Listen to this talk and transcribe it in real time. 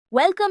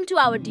Welcome to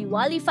our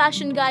Diwali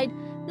fashion guide.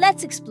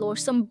 Let's explore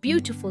some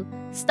beautiful,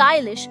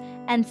 stylish,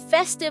 and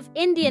festive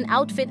Indian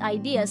outfit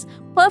ideas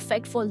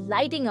perfect for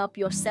lighting up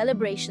your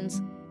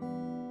celebrations.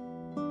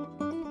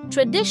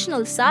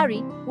 Traditional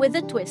sari with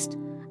a twist.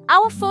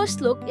 Our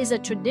first look is a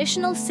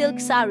traditional silk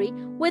sari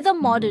with a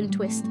modern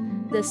twist.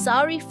 The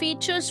sari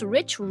features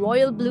rich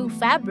royal blue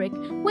fabric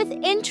with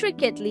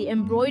intricately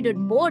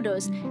embroidered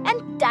borders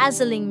and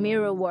dazzling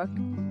mirror work.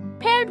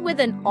 Paired with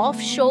an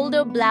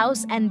off-shoulder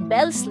blouse and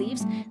bell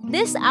sleeves,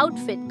 this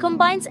outfit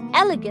combines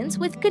elegance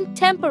with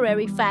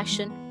contemporary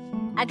fashion,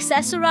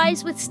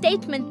 accessorized with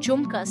statement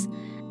jhumkas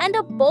and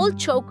a bold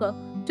choker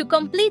to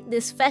complete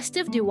this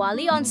festive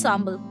Diwali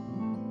ensemble.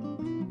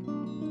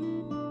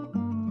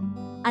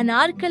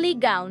 Anarkali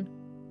gown.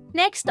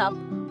 Next up,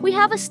 we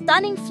have a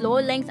stunning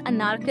floor-length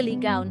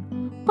anarkali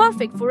gown,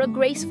 perfect for a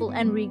graceful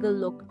and regal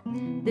look.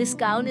 This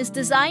gown is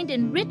designed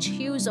in rich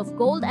hues of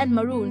gold and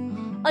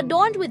maroon,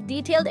 adorned with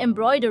detailed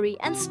embroidery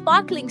and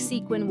sparkling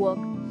sequin work.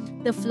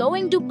 The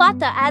flowing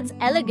dupatta adds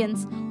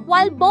elegance,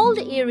 while bold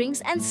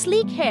earrings and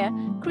sleek hair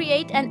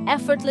create an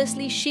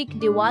effortlessly chic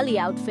Diwali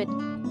outfit.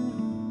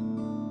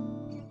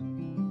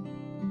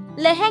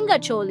 Lehenga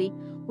choli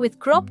with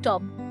crop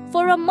top.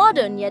 For a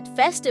modern yet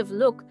festive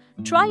look,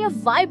 try a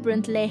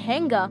vibrant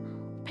lehenga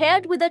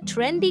paired with a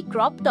trendy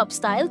crop top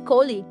style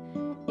koli.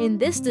 In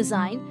this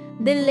design,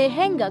 the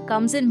lehenga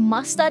comes in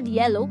mustard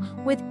yellow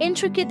with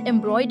intricate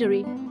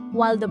embroidery,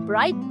 while the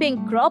bright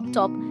pink crop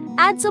top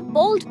adds a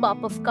bold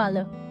pop of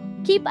color.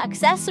 Keep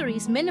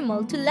accessories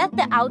minimal to let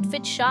the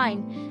outfit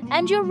shine,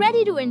 and you're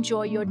ready to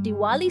enjoy your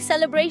Diwali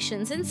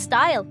celebrations in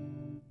style.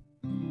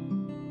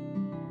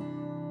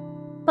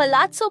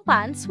 Palazzo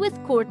pants with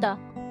kurta.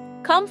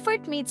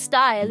 Comfort meets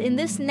style in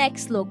this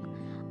next look.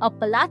 A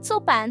palazzo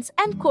pants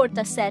and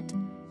kurta set.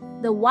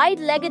 The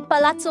wide-legged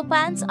palazzo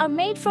pants are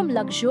made from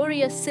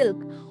luxurious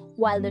silk,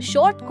 while the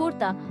short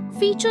kurta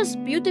features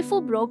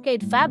beautiful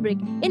brocade fabric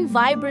in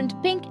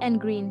vibrant pink and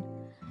green.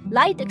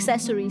 Light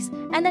accessories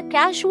and a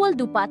casual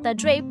dupatta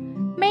drape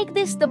make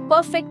this the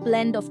perfect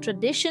blend of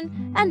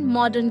tradition and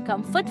modern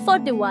comfort for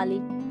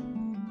Diwali.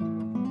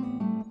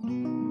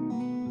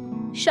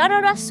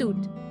 Sharara suit.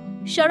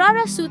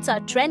 Sharara suits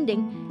are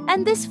trending,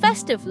 and this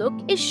festive look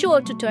is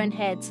sure to turn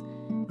heads.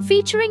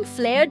 Featuring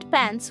flared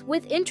pants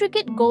with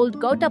intricate gold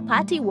gota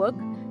patti work,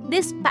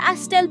 this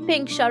pastel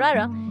pink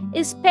sharara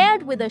is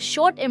paired with a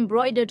short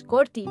embroidered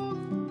kurti.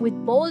 With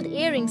bold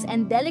earrings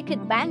and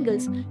delicate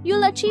bangles,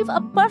 you'll achieve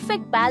a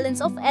perfect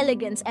balance of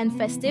elegance and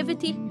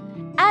festivity.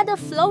 Add a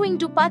flowing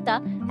dupatta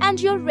and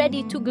you're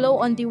ready to glow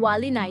on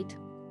Diwali night.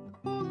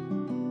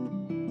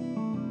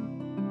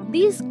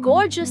 These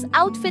gorgeous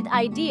outfit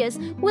ideas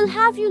will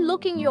have you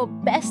looking your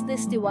best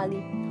this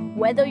Diwali.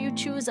 Whether you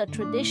choose a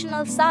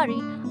traditional sari,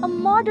 a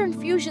modern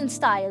fusion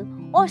style,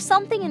 or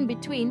something in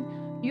between,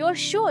 you're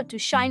sure to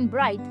shine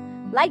bright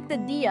like the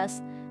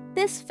diyas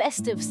this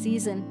festive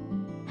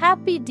season.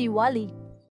 Happy Diwali!